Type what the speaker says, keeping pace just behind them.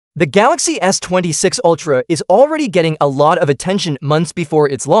The Galaxy S26 Ultra is already getting a lot of attention months before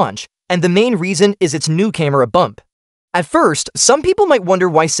its launch, and the main reason is its new camera bump. At first, some people might wonder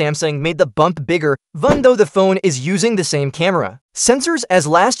why Samsung made the bump bigger even though the phone is using the same camera sensors as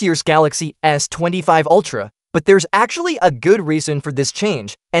last year's Galaxy S25 Ultra, but there's actually a good reason for this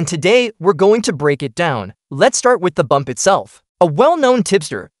change, and today we're going to break it down. Let's start with the bump itself. A well-known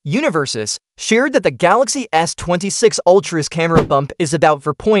tipster, Universus, shared that the Galaxy S26 Ultra's camera bump is about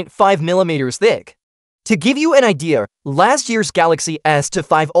 4.5mm thick. To give you an idea, last year's Galaxy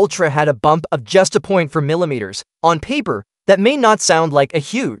S25 Ultra had a bump of just 0.4mm. On paper, that may not sound like a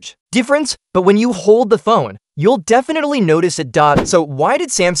huge difference, but when you hold the phone, you'll definitely notice it. So why did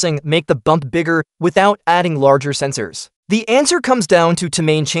Samsung make the bump bigger without adding larger sensors? The answer comes down to two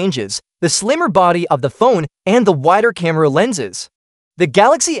main changes: the slimmer body of the phone and the wider camera lenses. The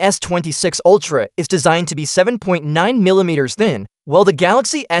Galaxy S26 Ultra is designed to be 7.9mm thin, while the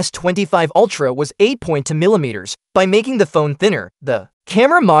Galaxy S25 Ultra was 8.2mm. By making the phone thinner, the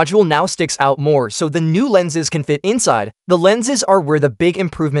camera module now sticks out more so the new lenses can fit inside. The lenses are where the big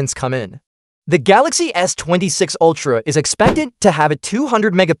improvements come in. The Galaxy S26 Ultra is expected to have a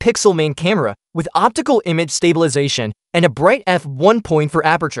 200-megapixel main camera with optical image stabilization and a bright f1.4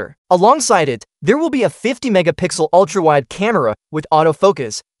 aperture. Alongside it, there will be a 50-megapixel ultra-wide camera with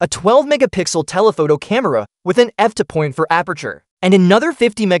autofocus, a 12-megapixel telephoto camera with an f2.4 aperture, and another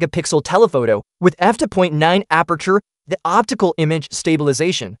 50-megapixel telephoto with f2.9 aperture, the optical image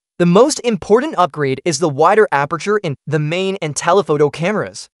stabilization. The most important upgrade is the wider aperture in the main and telephoto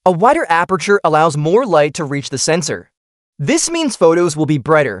cameras. A wider aperture allows more light to reach the sensor. This means photos will be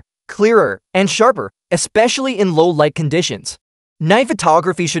brighter, clearer, and sharper, especially in low light conditions. Night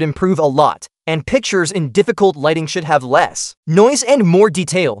photography should improve a lot, and pictures in difficult lighting should have less noise and more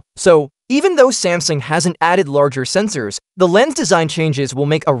detail. So, even though Samsung hasn't added larger sensors, the lens design changes will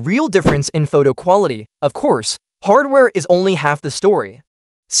make a real difference in photo quality. Of course, hardware is only half the story.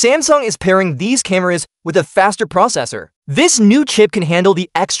 Samsung is pairing these cameras with a faster processor. This new chip can handle the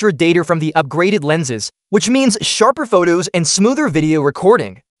extra data from the upgraded lenses, which means sharper photos and smoother video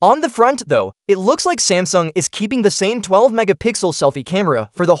recording. On the front, though, it looks like Samsung is keeping the same 12-megapixel selfie camera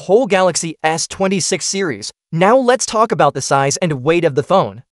for the whole Galaxy S26 series. Now let's talk about the size and weight of the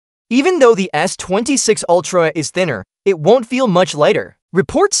phone. Even though the S26 Ultra is thinner, it won't feel much lighter.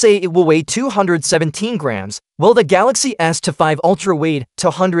 Reports say it will weigh 217 grams, while the Galaxy S25 Ultra weighed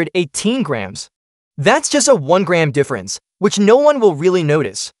 218 grams. That's just a 1 gram difference, which no one will really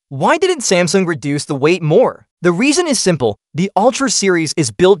notice. Why didn't Samsung reduce the weight more? The reason is simple: the Ultra series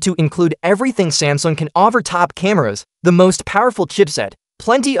is built to include everything Samsung can offer: top cameras, the most powerful chipset,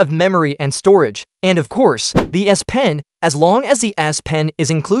 plenty of memory and storage, and of course, the S Pen. As long as the S Pen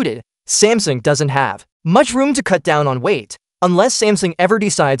is included, Samsung doesn't have much room to cut down on weight. Unless Samsung ever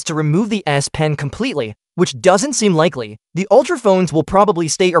decides to remove the S Pen completely, which doesn't seem likely, the Ultra phones will probably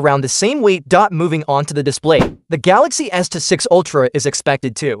stay around the same weight. Moving on to the display, the Galaxy S26 Ultra is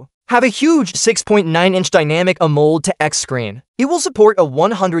expected to have a huge 6.9-inch dynamic AMOLED-to-X screen. It will support a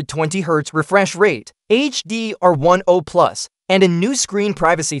 120Hz refresh rate, HDR10+, and a new screen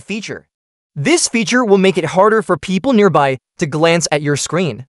privacy feature. This feature will make it harder for people nearby to glance at your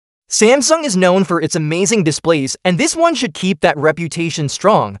screen. Samsung is known for its amazing displays, and this one should keep that reputation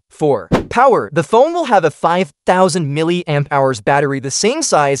strong. For power, the phone will have a 5000 mAh battery, the same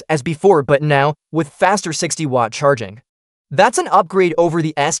size as before but now with faster 60-watt charging. That's an upgrade over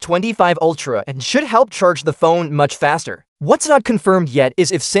the S25 Ultra and should help charge the phone much faster. What's not confirmed yet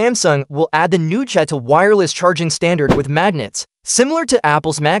is if Samsung will add the new Qi wireless charging standard with magnets, similar to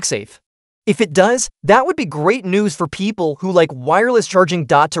Apple's MagSafe. If it does, that would be great news for people who like wireless charging.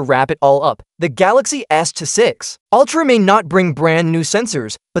 To wrap it all up, the Galaxy S26 Ultra may not bring brand new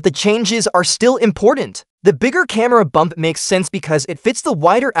sensors, but the changes are still important. The bigger camera bump makes sense because it fits the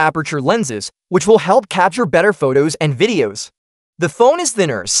wider aperture lenses, which will help capture better photos and videos. The phone is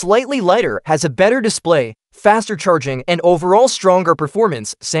thinner, slightly lighter, has a better display, faster charging, and overall stronger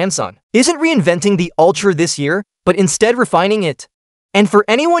performance. Samsung isn't reinventing the Ultra this year, but instead refining it. And for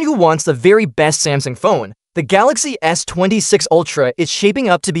anyone who wants the very best Samsung phone, the Galaxy S26 Ultra is shaping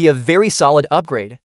up to be a very solid upgrade.